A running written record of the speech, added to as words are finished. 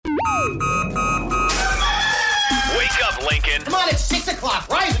Come on, it's 6 o'clock.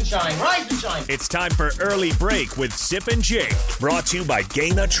 Rise and shine, rise and shine. It's time for Early Break with Sip and Jake, brought to you by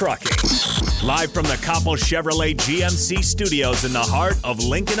Gaina Trucking. Live from the Coppel Chevrolet GMC studios in the heart of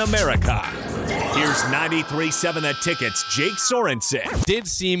Lincoln, America. Here's 93.7 The Ticket's Jake Sorensen. Did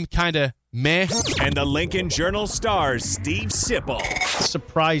seem kind of meh. And the Lincoln Journal-Star's Steve Sipple.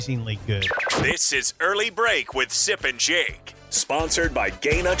 Surprisingly good. This is Early Break with Sip and Jake, sponsored by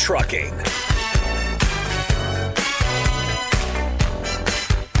Gaina Trucking.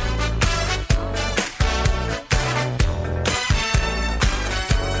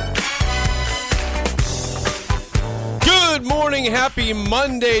 Good morning, happy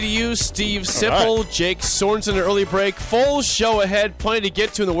Monday to you, Steve Sipple, right. Jake Sorensen, Early Break. Full show ahead, plenty to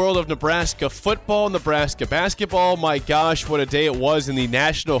get to in the world of Nebraska football, Nebraska basketball. My gosh, what a day it was in the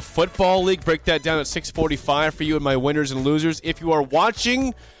National Football League. Break that down at 6:45 for you and my winners and losers. If you are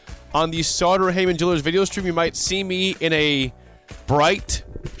watching on the Sauter Heyman Jewelers video stream, you might see me in a bright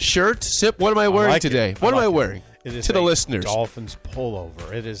shirt. Sip, what am I wearing today? What am I wearing? It is to the listeners. Dolphins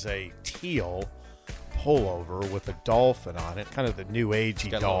pullover. It is a teal pullover with a dolphin on it, kind of the new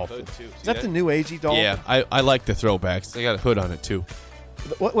agey dolphin. Is that the new agey dolphin? Yeah, I like the throwbacks. They got a hood on it too.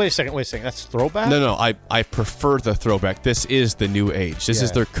 Wait a second. That's throwback? No, I prefer the throwback. This is the new age. This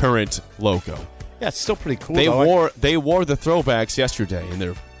is their current logo. Yeah, it's still pretty cool. They wore the throwbacks yesterday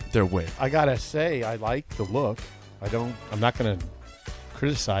in their win. I gotta say, I like the look. I'm not gonna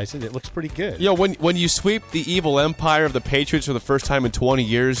criticize it. It looks pretty good. You know, when you sweep the evil empire of the Patriots for the first time in 20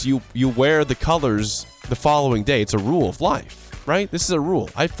 years, you wear the colors the following day. It's a rule of life, right? This is a rule.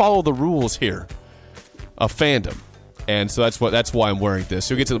 I follow the rules here of fandom. And so that's why I'm wearing this.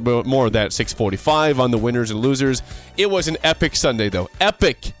 So we'll get to more of that at 6:45 on the winners and losers. It was an epic Sunday, though.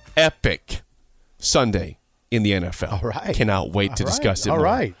 Epic Sunday in the NFL. All right. Cannot wait to discuss it more. All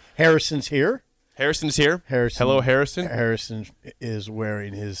right. Harrison's here. Harrison's here. Hello, Harrison. Harrison is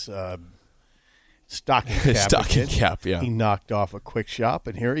wearing his stocking cap. Stocking cap, yeah. He knocked off a quick shop,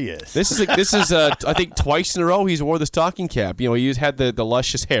 and here he is. This is I think twice in a row he's wore the stocking cap. You know, he had the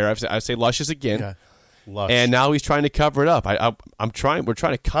luscious hair. I say luscious again. Yeah. Lush. And now he's trying to cover it up. We're trying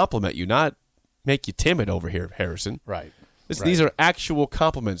to compliment you, not make you timid over here, Harrison. Right. These are actual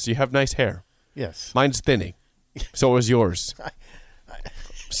compliments. You have nice hair. Yes. Mine's thinning. So is yours.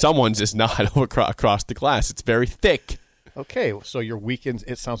 Someone's is not across the glass. It's very thick. Okay, so your weekend,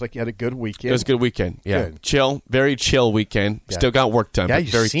 it sounds like you had a good weekend. It was a good weekend. Yeah. Good. Chill, very chill weekend. Yeah. Still got work done, but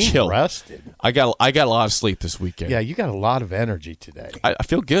very chill. Yeah, you seem rested. I got a lot of sleep this weekend. Yeah, you got a lot of energy today. I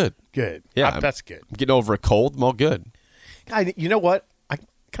feel good. Good. Yeah. That's good. I'm getting over a cold. I'm all good. You know what? Can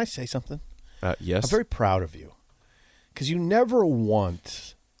I say something? Yes. I'm very proud of you because you never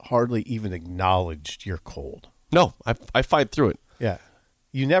once hardly even acknowledged your cold. No, I fight through it. Yeah.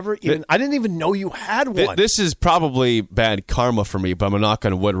 You never even – I didn't even know you had one. This is probably bad karma for me, but I'm going to knock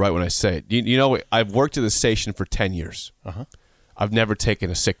on wood right when I say it. You know, I've worked at the station for 10 years. Uh-huh. I've never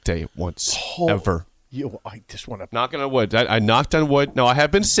taken a sick day once, ever. I just want to – Knocking on wood. I knocked on wood. No, I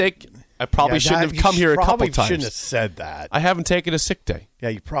have been sick. I probably shouldn't have come here a couple times. You shouldn't have said that. I haven't taken a sick day. Yeah,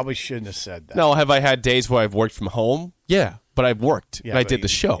 you probably shouldn't have said that. No, have I had days where I've worked from home? Yeah, but I've worked, and I did the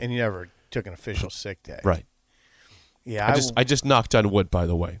show. And you never took an official sick day. Right. Yeah, I just knocked on wood, by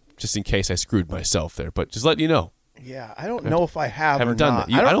the way, just in case I screwed myself there. But just letting you know. Yeah, I don't know if I have haven't or done not.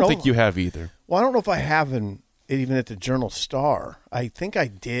 that. I don't think you have either. Well, I don't know if I haven't even at the Journal-Star. I think I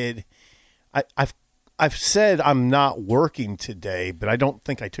did. I've said I'm not working today, but I don't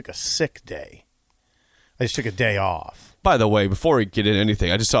think I took a sick day. I just took a day off. By the way, before we get into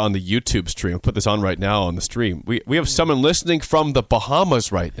anything, I just saw on the YouTube stream, I'll put this on right now on the stream. We have someone listening from the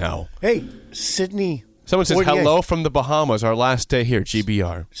Bahamas right now. Hey, Sydney. Someone says, hello from the Bahamas, our last day here,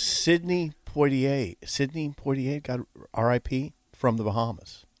 GBR. Sidney Poitier got R.I.P. from the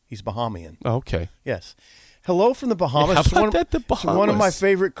Bahamas. He's Bahamian. Oh, okay. Yes. Hello from the Bahamas. How about the Bahamas? It's one of my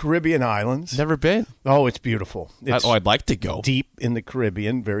favorite Caribbean islands. Never been? Oh, it's beautiful. I'd like to go. Deep in the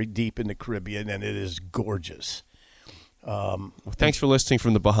Caribbean, very deep in the Caribbean, and it is gorgeous. Well, thanks for listening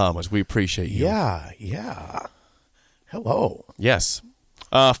from the Bahamas. We appreciate you. Yeah. Hello. Yes.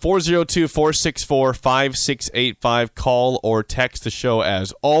 402-464-5685. Call or text the show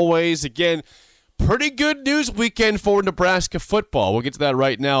as always. Again, pretty good news weekend for Nebraska football. We'll get to that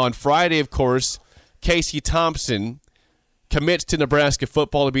right now. On Friday, of course, Casey Thompson commits to Nebraska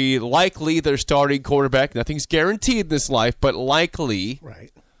football to be likely their starting quarterback. Nothing's guaranteed in this life, but likely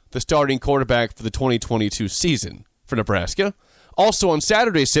the starting quarterback for the 2022 season for Nebraska. Also on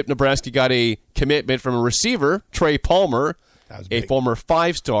Saturday, Sip, Nebraska got a commitment from a receiver, Trey Palmer, a former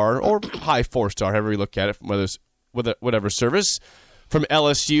 5-star or high 4-star, however you look at it, from whatever service, from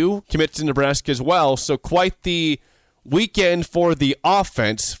LSU, commits to Nebraska as well. So quite the weekend for the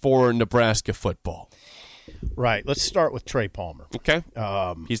offense for Nebraska football. Right. Let's start with Trey Palmer. Okay.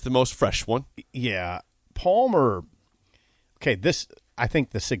 He's the most fresh one. Yeah. Palmer. Okay, I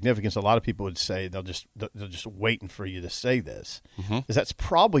think the significance, a lot of people would say they're just waiting for you to say this, is that's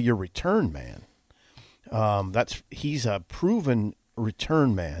probably your return man. He's a proven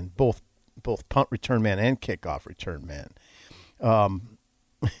return man, both punt return man and kickoff return man.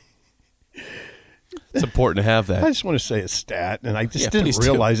 It's important to have that. I just want to say a stat, and I just didn't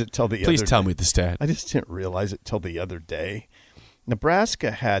realize it till the other day. Please tell me the stat. I just didn't realize it till the other day. Nebraska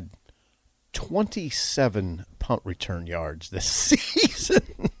had 27 punt return yards this season.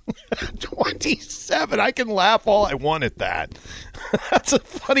 27. I can laugh all I want at that. That's a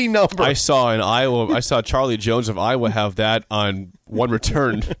funny number. I saw Charlie Jones of Iowa have that on one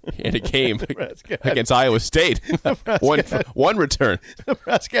return in a game against Iowa State. one return.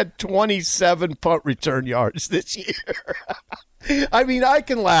 Nebraska had 27 punt return yards this year. I mean, I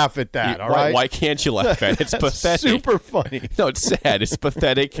can laugh at that, all right? Why can't you laugh at it? It's pathetic. Super funny. No, it's sad. It's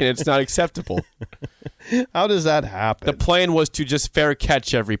pathetic, and it's not acceptable. How does that happen? The plan was to just fair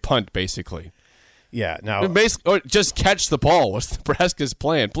catch every punt, basically. Yeah, now... Basically, or just catch the ball was Nebraska's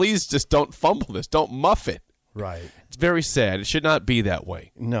plan. Please just don't fumble this. Don't muff it. Right. It's very sad. It should not be that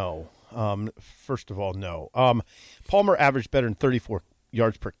way. No. First of all, no. Palmer averaged better than 34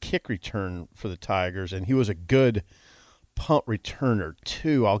 yards per kick return for the Tigers, and he was a good punt returner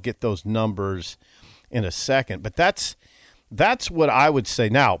too. I'll get those numbers in a second, but that's what I would say.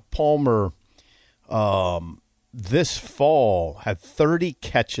 Now, Palmer this fall had 30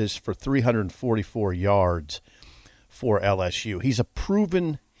 catches for 344 yards for LSU. He's a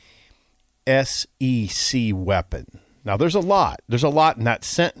proven SEC weapon. Now, there's a lot. There's a lot in that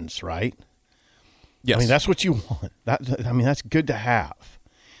sentence, right? Yes. I mean, that's what you want. That's good to have.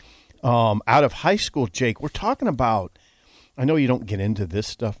 Out of high school, Jake, we're talking about, I know you don't get into this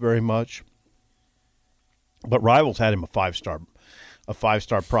stuff very much, but Rivals had him a five-star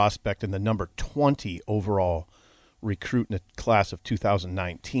prospect and the number 20 overall recruit in the class of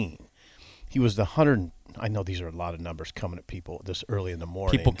 2019. He was the 100. I know these are a lot of numbers coming at people this early in the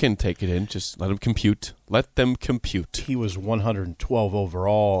morning. People can take it in. Just let them compute. Let them compute. He was 112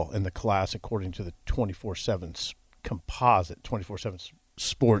 overall in the class according to the 24/7 composite, 24/7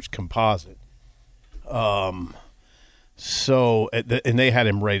 Sports composite. So, and they had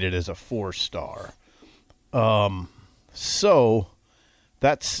him rated as a 4-star. So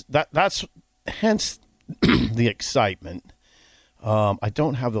that's hence the excitement. I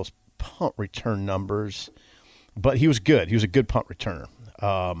don't have those punt return numbers, but he was good. He was a good punt returner.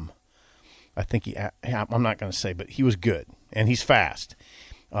 I think I'm not going to say, but he was good, and he's fast.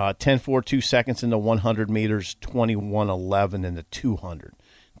 10.4, 2 seconds in the 100 meters, 21.11 in the 200.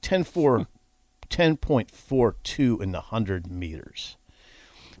 10.42 in the 100 meters.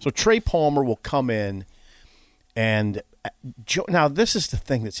 So Trey Palmer will come in, and now this is the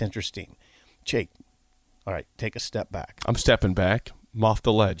thing that's interesting. Jake, all right, take a step back. I'm stepping back. I'm off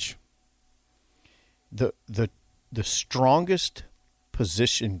the ledge. The strongest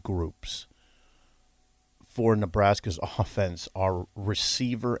position groups for Nebraska's offense are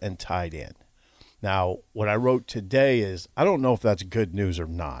receiver and tight end. Now, what I wrote today is, I don't know if that's good news or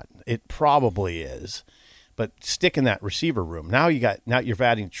not. It probably is, but stick in that receiver room. Now you're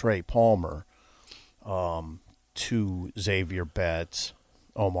adding Trey Palmer to Xavier Betts,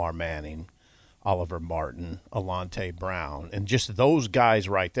 Omar Manning, Oliver Martin, Alante Brown, and just those guys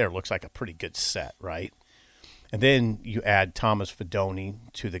right there looks like a pretty good set, right? And then you add Thomas Fedoni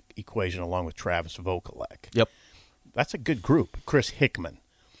to the equation along with Travis Vokalek. Yep. That's a good group. Chris Hickman.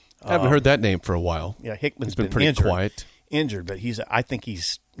 I haven't heard that name for a while. Yeah, Hickman's been pretty quiet. Injured, but I think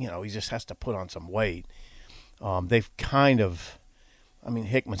he's, he just has to put on some weight. They've kind of,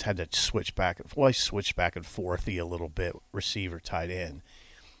 Hickman's had to switch back and forth a little bit, receiver, tight end.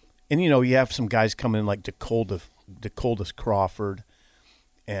 And, you have some guys coming in like DeColdis Crawford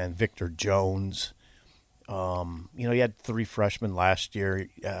and Victor Jones. You had 3 freshmen last year.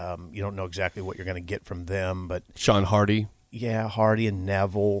 You don't know exactly what you're going to get from them, but Sean Hardy. Yeah, Hardy and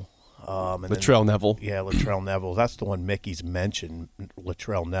Neville. And Latrell Neville. Yeah, Latrell Neville. That's the one Mickey's mentioned,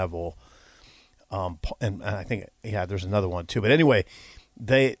 Latrell Neville. And I think, there's another one too. But anyway,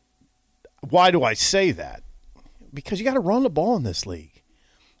 why do I say that? Because you got to run the ball in this league.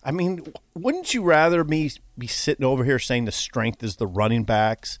 Wouldn't you rather me be sitting over here saying the strength is the running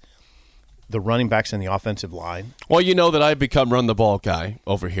backs and the offensive line? Well, you know that I've become run the ball guy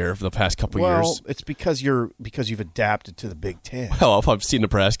over here for the past couple years. Well, it's because you've adapted to the Big Ten. Well, I've seen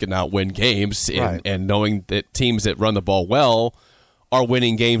Nebraska now win games, and knowing that teams that run the ball well are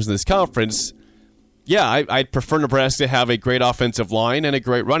winning games in this conference, Yeah, I'd prefer Nebraska to have a great offensive line and a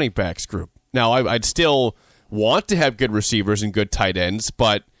great running backs group. Now, I'd still want to have good receivers and good tight ends,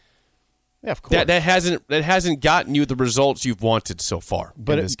 but yeah, of course. that hasn't gotten you the results you've wanted so far in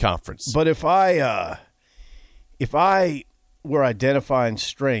this conference. But if I were identifying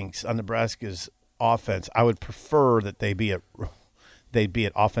strengths on Nebraska's offense, I would prefer that they'd be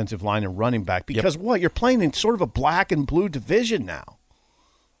at offensive line and running back because you're playing in sort of a black and blue division now.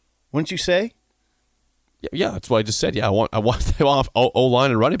 Wouldn't you say? Yeah, that's what I just said. Yeah, I want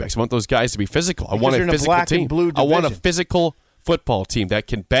O-line and running backs. I want those guys to be physical. I want a physical team. I want a physical football team that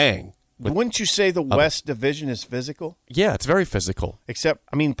can bang. Wouldn't you say the West Division is physical? Yeah, it's very physical. Except,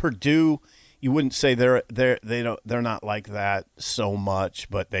 Purdue, you wouldn't say they're not like that so much,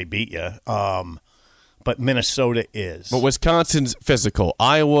 but they beat you. But Minnesota is. But Wisconsin's physical.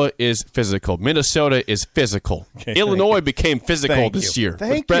 Iowa is physical. Minnesota is physical. Okay, Illinois became physical this year.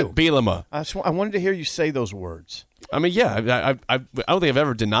 Thank you. Brett Bielema. I wanted to hear you say those words. I don't think I've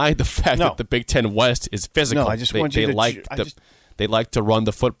ever denied the fact that the Big Ten West is physical. No, I just want you to. They like to run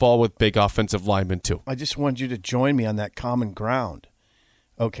the football with big offensive linemen too. I just want you to join me on that common ground.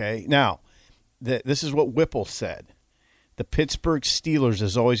 Okay, now this is what Whipple said. The Pittsburgh Steelers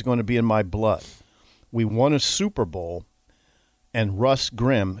is always going to be in my blood. We won a Super Bowl, and Russ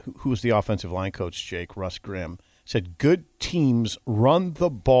Grimm, who was the offensive line coach, Jake, Russ Grimm, said good teams run the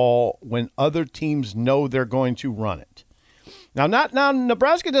ball when other teams know they're going to run it. Now,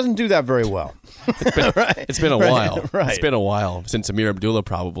 Nebraska doesn't do that very well. It's been a while. Right. It's been a while since Amir Abdullah,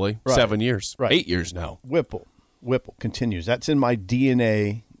 probably 7 years, 8 years now. Whipple continues. That's in my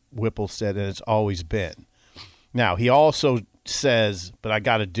DNA, Whipple said, and it's always been. Now, he also says, but I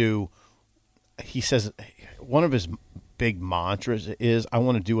got to do. He says one of his big mantras is, I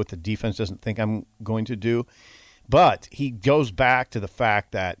want to do what the defense doesn't think I'm going to do. But he goes back to the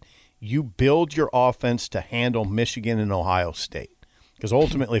fact that you build your offense to handle Michigan and Ohio State. Because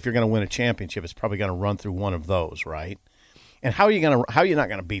ultimately, if you're going to win a championship, it's probably going to run through one of those, right? And how are you not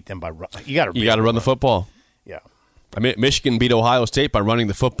going to beat them by run? You got to run the football. Yeah. I mean, Michigan beat Ohio State by running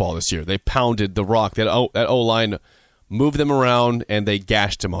the football this year. They pounded the rock. That O-line moved them around, and they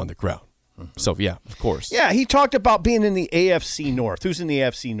gashed them on the ground. So, yeah, of course. Yeah, he talked about being in the AFC North. Who's in the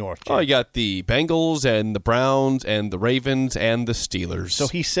AFC North, Jake? Oh, you got the Bengals and the Browns and the Ravens and the Steelers. So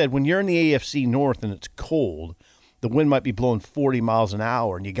he said when you're in the AFC North and it's cold, the wind might be blowing 40 miles an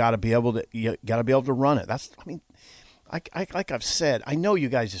hour, and you got to be able to run it. Like I've said, I know you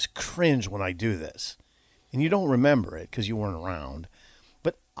guys just cringe when I do this, and you don't remember it because you weren't around.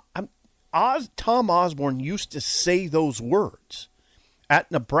 But Tom Osborne used to say those words. At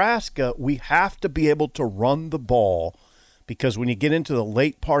Nebraska, we have to be able to run the ball because when you get into the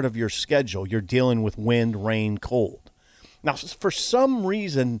late part of your schedule, you're dealing with wind, rain, cold. Now, for some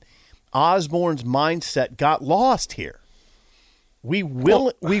reason, Osborne's mindset got lost here. We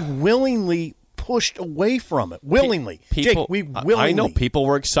willingly pushed away from it. Willingly. People, Jake, we willingly. I know people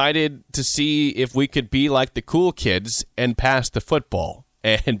were excited to see if we could be like the cool kids and pass the football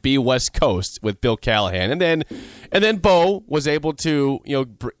and be West Coast with Bill Callahan. And then Bo was able to,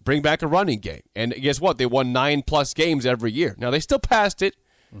 bring back a running game. And guess what? They won 9+ games every year. Now, they still passed it,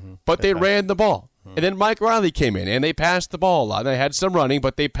 but they ran the ball. And then Mike Riley came in, and they passed the ball a lot. They had some running,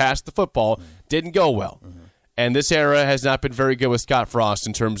 but they passed the football. Didn't go well. And this era has not been very good with Scott Frost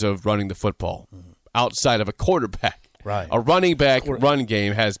in terms of running the football outside of a quarterback. Right. A running back run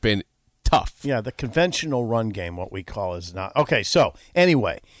game has been tough. Yeah, the conventional run game, what we call, is not. Okay, so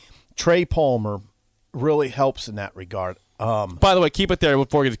anyway, Trey Palmer really helps in that regard. By the way, keep it there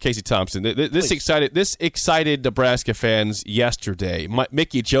before we get to Casey Thompson. This excited Nebraska fans yesterday.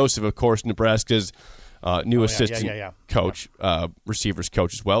 Mickey Joseph, of course, Nebraska's new assistant coach, receivers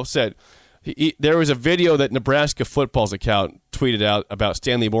coach as well, said there was a video that Nebraska Football's account tweeted out about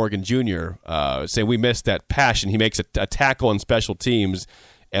Stanley Morgan Jr. Saying we missed that passion. He makes a tackle on special teams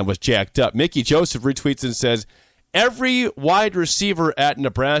and was jacked up. Mickey Joseph retweets and says, every wide receiver at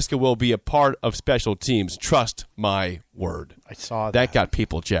Nebraska will be a part of special teams. Trust my word. I saw that. That got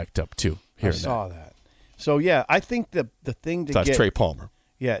people jacked up, too. I saw that. So, yeah, I think the thing to That's Trey Palmer.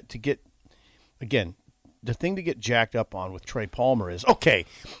 Yeah, the thing to get jacked up on with Trey Palmer is, okay,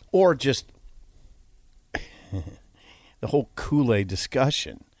 or just the whole Kool-Aid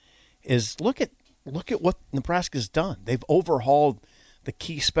discussion is look at what Nebraska's done. They've overhauled the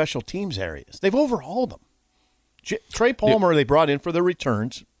key special teams areas. They've overhauled them. Trey Palmer, they brought in for the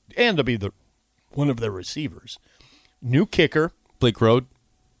returns and to be one of their receivers. New kicker. Bleak Road.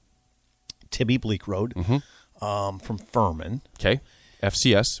 Tibby Bleak Road from Furman. Okay.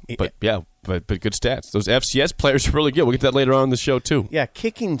 FCS, but but good stats. Those FCS players are really good. We'll get to that later on in the show too. Yeah,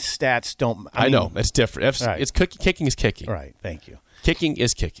 kicking stats don't. I know it's different. Right. It's kicking is kicking. Right. Thank you. Kicking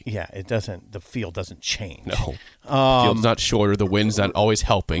is kicking. Yeah, it doesn't. The field doesn't change. No, the field's not shorter. The wind's not always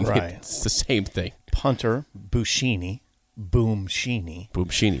helping. Right. It's the same thing. Punter Boom Sheeny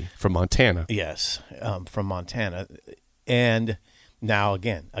from Montana. Yes, from Montana, and now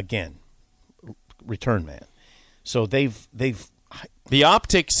again, return man. So they've the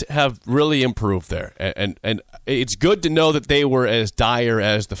optics have really improved there, and it's good to know that they were as dire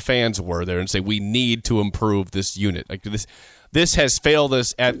as the fans were there, and say we need to improve this unit. Like this has failed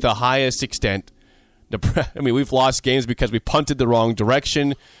us at the highest extent. I mean, we've lost games because we punted the wrong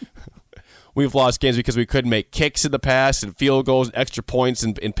direction. We've lost games because we couldn't make kicks in the past and field goals, extra points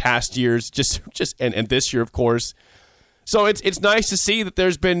in past years. And this year, of course. So it's nice to see that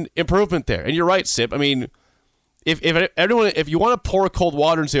there's been improvement there. And you're right, Sip. I mean, if you want to pour cold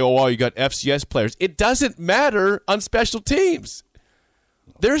water and say, oh, wow, you got FCS players, it doesn't matter on special teams.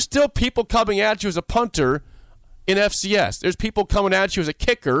 There's still people coming at you as a punter in FCS. There's people coming at you as a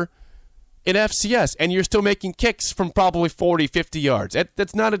kicker in FCS, and you're still making kicks from probably 40, 50 yards.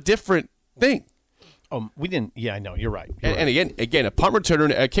 That's not a different thing. We didn't. Yeah, I know. You're right. And again, a punt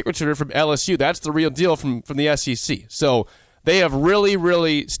returner, a kick returner from LSU. That's the real deal from the SEC. So they have really,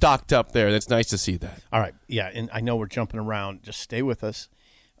 really stocked up there. That's nice to see that. All right. Yeah, and I know we're jumping around. Just stay with us.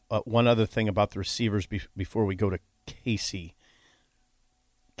 One other thing about the receivers before we go to Casey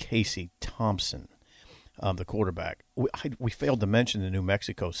Thompson, the quarterback. We failed to mention the New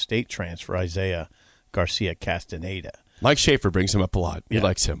Mexico State transfer, Isaiah Garcia Castaneda. Mike Schaefer brings him up a lot. He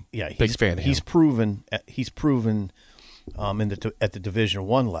likes him. Yeah, big fan of him. He's proven at the Division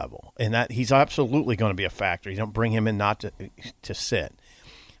I level, and that he's absolutely going to be a factor. You don't bring him in not to sit.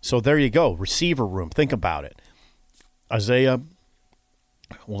 So there you go, receiver room. Think about it. Isaiah,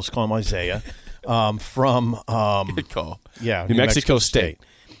 we'll just call him Isaiah, from good call. Yeah, New Mexico State.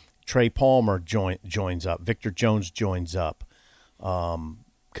 Trey Palmer joins up. Victor Jones joins up.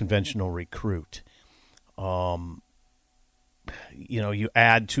 Conventional recruit. You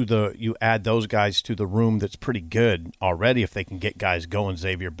add those guys to the room that's pretty good already if they can get guys going.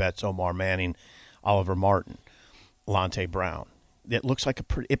 Xavier Betts, Omar Manning, Oliver Martin, Lante Brown. It looks like a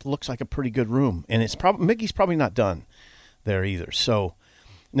pretty good room, and Mickey's probably not done there either. So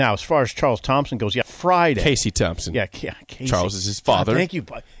now, as far as Charles Thompson goes, Friday. Casey Thompson. Yeah, Casey. Charles is his father. Thank you.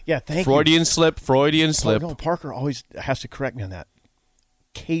 Yeah, thank you. Freudian slip. Oh, no, Parker always has to correct me on that.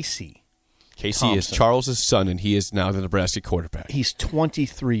 Casey Thompson is Charles' son, and he is now the Nebraska quarterback. He's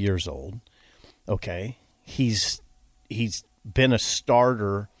 23 years old. Okay. He's been a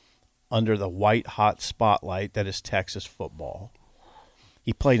starter under the white-hot spotlight that is Texas football.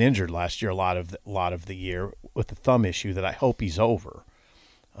 He played injured last year a lot of the year with the thumb issue that I hope he's over.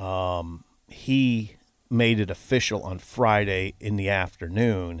 He made it official on Friday in the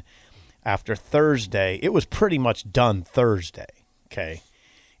afternoon. After Thursday, it was pretty much done Thursday, okay?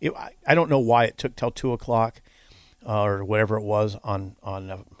 I don't know why it took till 2 o'clock or whatever it was on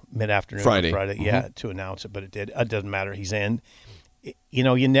mid-afternoon Friday. Mm-hmm. Yeah, to announce it, but it did. It doesn't matter. He's in.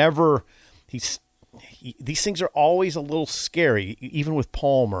 These things are always a little scary, even with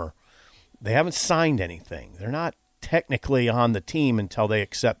Palmer. They haven't signed anything. They're not technically on the team until they're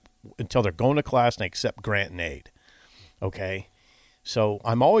going to class and they accept grant and aid. Okay? So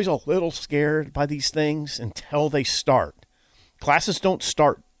I'm always a little scared by these things until they start. Classes don't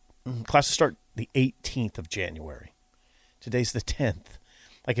start. Classes start the 18th of January. Today's the 10th.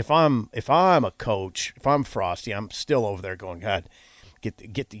 Like if I'm a coach, if I'm Frosty, I'm still over there going, God,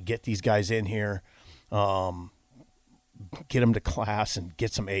 get these guys in here, get them to class and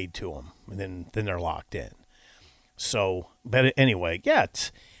get some aid to them, and then they're locked in. So, but anyway,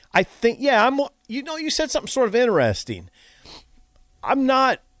 I think you said something sort of interesting. I'm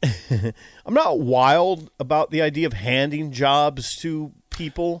not wild about the idea of handing jobs to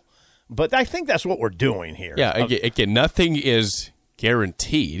people, but I think that's what we're doing here. Yeah, again, nothing is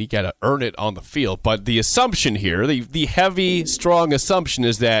guaranteed. You got to earn it on the field. But the assumption here, the heavy, strong assumption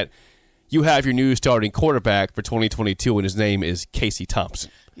is that you have your new starting quarterback for 2022, and his name is Casey Thompson.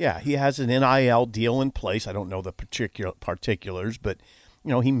 Yeah, he has an NIL deal in place. I don't know the particulars, but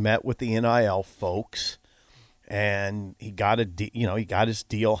he met with the NIL folks. And he got his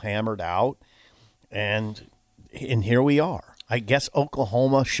deal hammered out, and here we are. I guess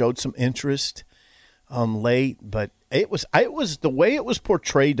Oklahoma showed some interest late, but it was the way it was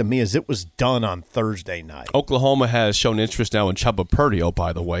portrayed to me as it was done on Thursday night. Oklahoma has shown interest now in Chubba Purdy,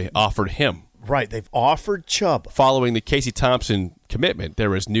 by the way, offered him. Right, they've offered Chubb. Following the Casey Thompson commitment, there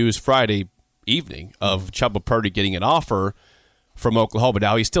was news Friday evening of Chubba Purdy getting an offer from Oklahoma.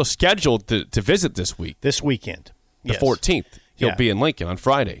 Now, he's still scheduled to visit this week. This weekend. The Yes. 14th. He'll Yeah. be in Lincoln on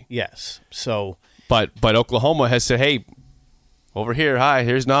Friday. Yes. So, But Oklahoma has said, hey, over here, hi,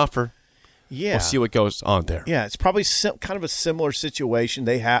 here's an offer. yeah. We'll see what goes on there. Yeah, it's probably kind of a similar situation.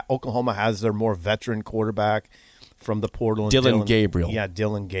 Oklahoma has their more veteran quarterback from the portal. Dylan Gabriel. Yeah,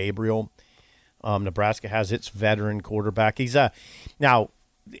 Dylan Gabriel. Nebraska has its veteran quarterback. Now,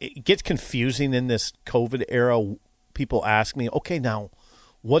 it gets confusing in this COVID era. People ask me, okay, now,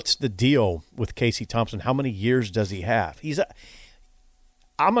 what's the deal with Casey Thompson? How many years does he have?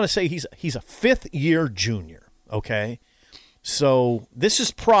 I'm going to say he's a fifth-year junior, okay? So this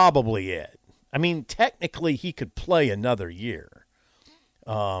is probably it. I mean, technically, he could play another year.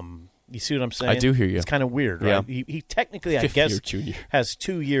 You see what I'm saying? I do hear you. It's kind of weird, right? Yeah. He technically, I Fifth-year guess, junior. has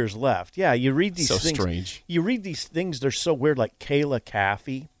 2 years left. Yeah, you read these So things. strange. You read these things, they're so weird, like Kayla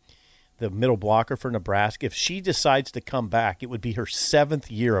Caffey, the middle blocker for Nebraska. If she decides to come back, it would be her 7th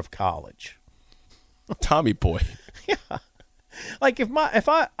year of college. Tommy boy. Like if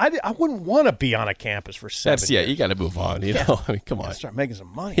I wouldn't want to be on a campus for 7 years. You got to move on. You know, I mean, come on. Gotta start making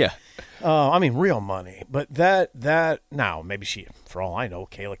some money. Yeah. I mean, real money. But that now maybe she, for all I know,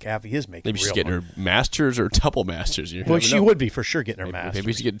 Kayla Caffey is making. Maybe she's real getting money. her master's or double masters. You Well, never she know. would be for sure getting her master's.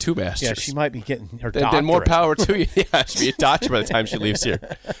 Maybe she's getting 2 masters. Yeah, she might be getting her Then doctorate. more power to you. Yeah, she'll be a doctor by the time she leaves here.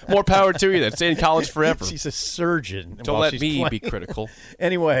 More power to you. Then stay in college forever. She's a surgeon. Don't while let she's me playing. be critical.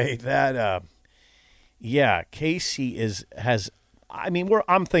 Anyway, Casey has. I mean,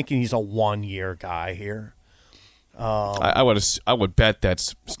 I'm thinking he's a 1-year guy here. I would bet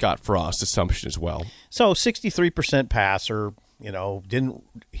that's Scott Frost's assumption as well. So 63% passer. You know,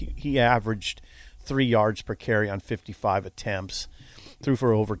 he averaged 3 yards per carry on 55 attempts. Threw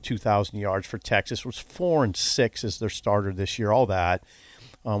for over 2,000 yards for Texas. Was 4-6 as their starter this year. All that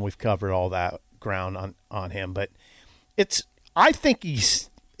we've covered all that ground on him, but I think he.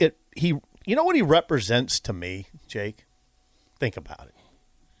 You know what he represents to me, Jake? Think about it.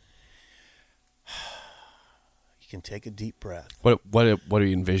 You can take a deep breath. What are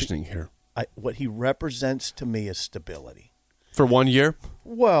you envisioning here? What he represents to me is stability. For 1 year?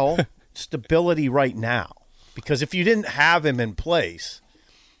 Well, stability right now. Because if you didn't have him in place,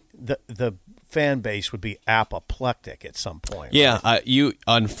 the fan base would be apoplectic at some point. Yeah, right? you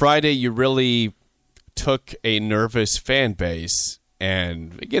on Friday you really took a nervous fan base,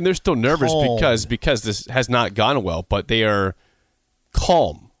 and again they're still nervous Calm. because this has not gone well, but they are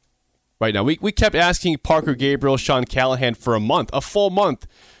calm right now. We kept asking Parker Gabriel, Sean Callahan for a full month.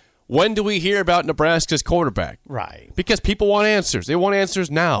 When do we hear about Nebraska's quarterback? Right. Because people want answers. They want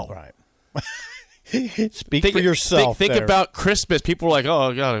answers now. Right. Speak for yourself. Think there. about Christmas. People were like,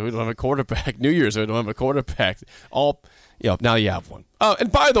 "Oh God, we don't have a quarterback." New Year's, we don't have a quarterback. Now you have one. Oh,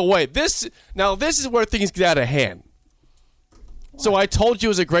 and by the way, this is where things get out of hand. What? So I told you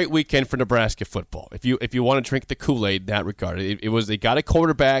it was a great weekend for Nebraska football. If you want to drink the Kool-Aid in that regard, they got a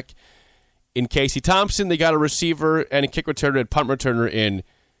quarterback in Casey Thompson. They got a receiver and a kick returner and punt returner in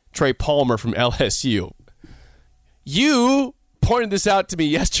Trey Palmer from LSU. You pointed this out to me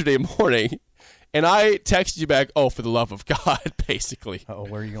yesterday morning, and I texted you back, oh, for the love of God, basically. Oh,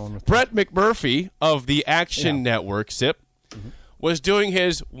 where are you going with Brett McMurphy of the Action Network, SIP, was doing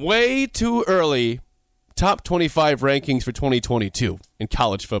his way too early top 25 rankings for 2022 in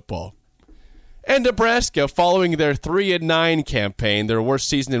college football. And Nebraska, following their 3-9 campaign, their worst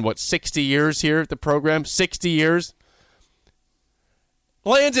season in, 60 years here at the program? 60 years?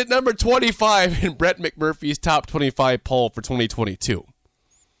 Lands at number 25 in Brett McMurphy's top 25 poll for 2022.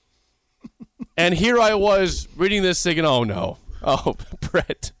 And here I was reading this thinking, oh no. Oh,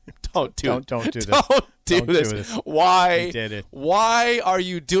 Brett, don't do this. Don't do this. Don't do this. Why? He did it. Why are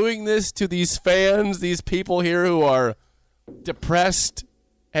you doing this to these fans, these people here who are depressed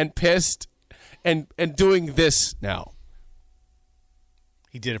and pissed and doing this now?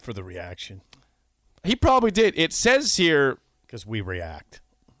 He did it for the reaction. He probably did. It says here. Because we react.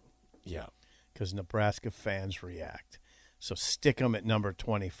 Yeah. Because Nebraska fans react. So stick them at number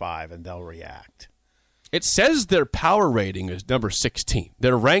 25 and they'll react. It says their power rating is number 16.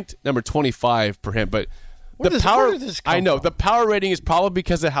 They're ranked number 25 per him, but where did this come from? The power rating is probably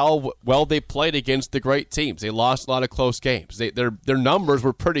because of how well they played against the great teams. They lost a lot of close games. Their numbers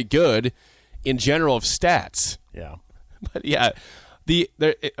were pretty good in general of stats. Yeah. But yeah,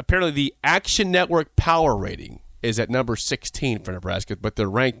 apparently the Action Network power rating is at number 16 for Nebraska, but they're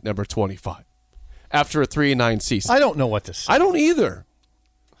ranked number 25 after a 3-9 season. I don't know what to say. I don't either.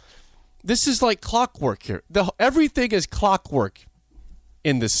 This is like clockwork here. Everything is clockwork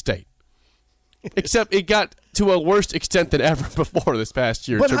in this state, except it got to a worse extent than ever before this past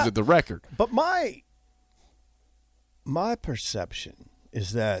year in terms of the record. But my My perception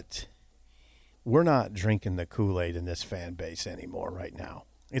is that we're not drinking the Kool-Aid in this fan base anymore right now.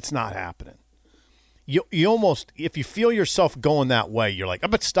 It's not happening. You almost, if you feel yourself going that way, you're like,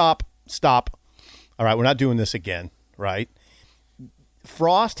 but stop. All right, we're not doing this again, right?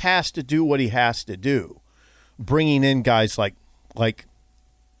 Frost has to do what he has to do, bringing in guys like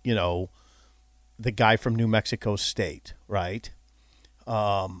the guy from New Mexico State, right?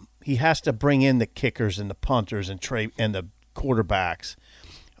 He has to bring in the kickers and the punters and the quarterbacks,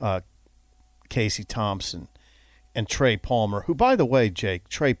 Casey Thompson and Trey Palmer, who, by the way, Jake,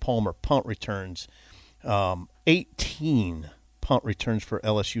 Trey Palmer punt returns, 18 punt returns for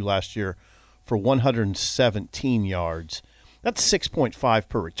LSU last year for 117 yards. That's 6.5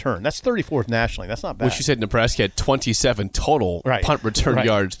 per return. That's 34th nationally. That's not bad. Which you said Nebraska had 27 total punt return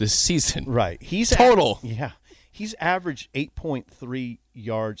yards this season. Right. He's total. He's averaged 8.3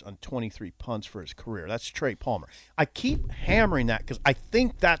 yards on 23 punts for his career. That's Trey Palmer. I keep hammering that because I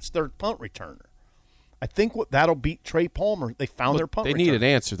think that's their punt returner. I think that'll beat Trey Palmer. They found their punt returner. They need an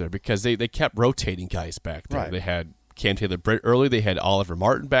answer there because they kept rotating guys back there. Right. They had Cam Taylor-Britt early. They had Oliver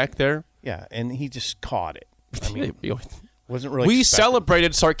Martin back there. Yeah, and he just caught it. I mean, wasn't really we expected.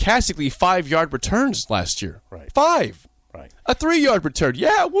 Celebrated sarcastically 5-yard returns last year. Right. 5. Right. A 3-yard return.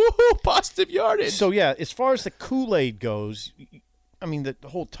 Yeah, woohoo, positive yardage. So, yeah, as far as the Kool-Aid goes, I mean, the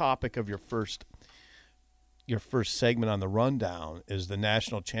whole topic of your first segment on the rundown is the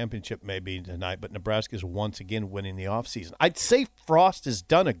national championship maybe tonight, but Nebraska is once again winning the offseason. I'd say Frost has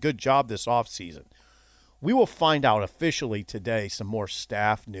done a good job this offseason. We will find out officially today some more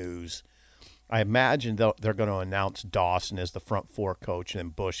staff news. I imagine they're going to announce Dawson as the front four coach and then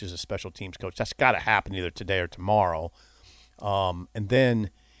Bush as a special teams coach. That's got to happen either today or tomorrow. And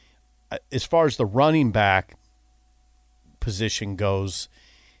then as far as the running back position goes,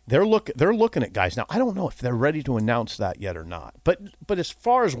 they're looking at guys. Now, I don't know if they're ready to announce that yet or not. But as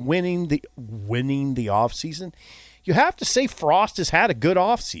far as winning the offseason, you have to say Frost has had a good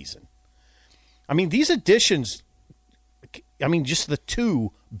offseason. I mean, these additions, just the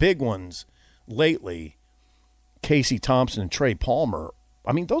two big ones lately, Casey Thompson and Trey Palmer,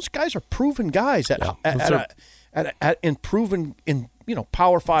 I mean, those guys are proven guys in proven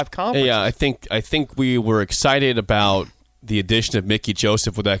Power 5 conferences. Yeah, I think we were excited about the addition of Mickey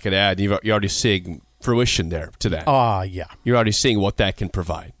Joseph, what that could add. You're already seeing fruition there to that. Yeah. You're already seeing what that can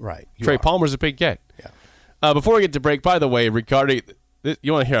provide. Right. Trey Palmer's a big get. Yeah. Before we get to break, by the way, regarding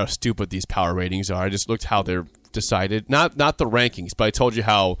you want to hear how stupid these power ratings are. I just looked how they're decided. Not the rankings, but I told you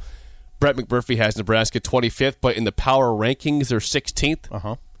how Brett McMurphy has Nebraska 25th, but in the power rankings they're 16th.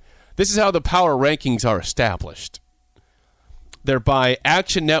 Uh-huh. This is how the power rankings are established. They're by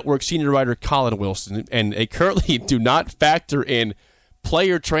Action Network senior writer Colin Wilson, and they currently do not factor in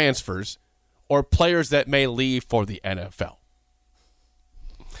player transfers or players that may leave for the NFL.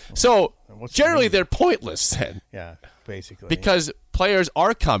 So generally they're pointless then. Yeah, basically. Because players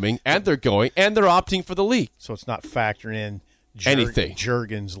are coming and they're going and they're opting for the league. So it's not factoring in anything.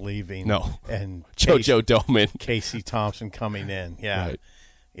 Juergens leaving. No. And JoJo Doman. Casey Thompson coming in. Yeah. Right.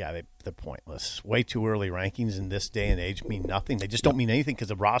 Yeah, they're pointless. Way too early rankings in this day and age mean nothing. They just don't mean anything because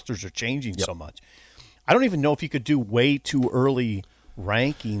the rosters are changing so much. I don't even know if you could do way too early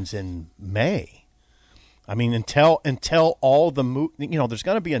rankings in May. I mean, until all the there's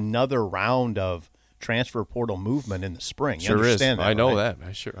going to be another round of transfer portal movement in the spring. You sure is. That, I know right?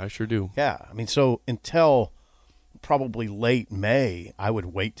 that. I sure do. Yeah, I mean, so until probably late May, I would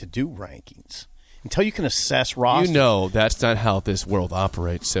wait to do rankings until you can assess rosters. You know that's not how this world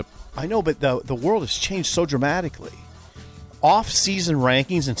operates, Sip. I know, but the world has changed so dramatically. Off-season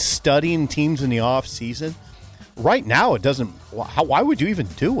rankings and studying teams in the off-season, right now it doesn't – why would you even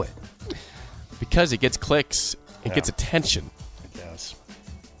do it? Because it gets clicks. It gets attention. I guess.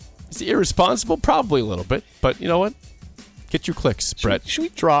 Is it irresponsible? Probably a little bit. But you know what? Get your clicks, Brett.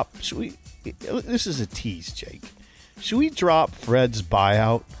 Should we this is a tease, Jake. Should we drop Fred's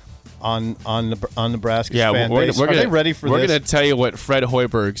buyout on Nebraska's fan base? Are they ready for this? We're going to tell you what Fred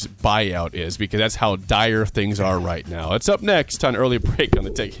Hoiberg's buyout is because that's how dire things are right now. It's up next on Early Break on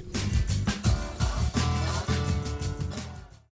the Ticket.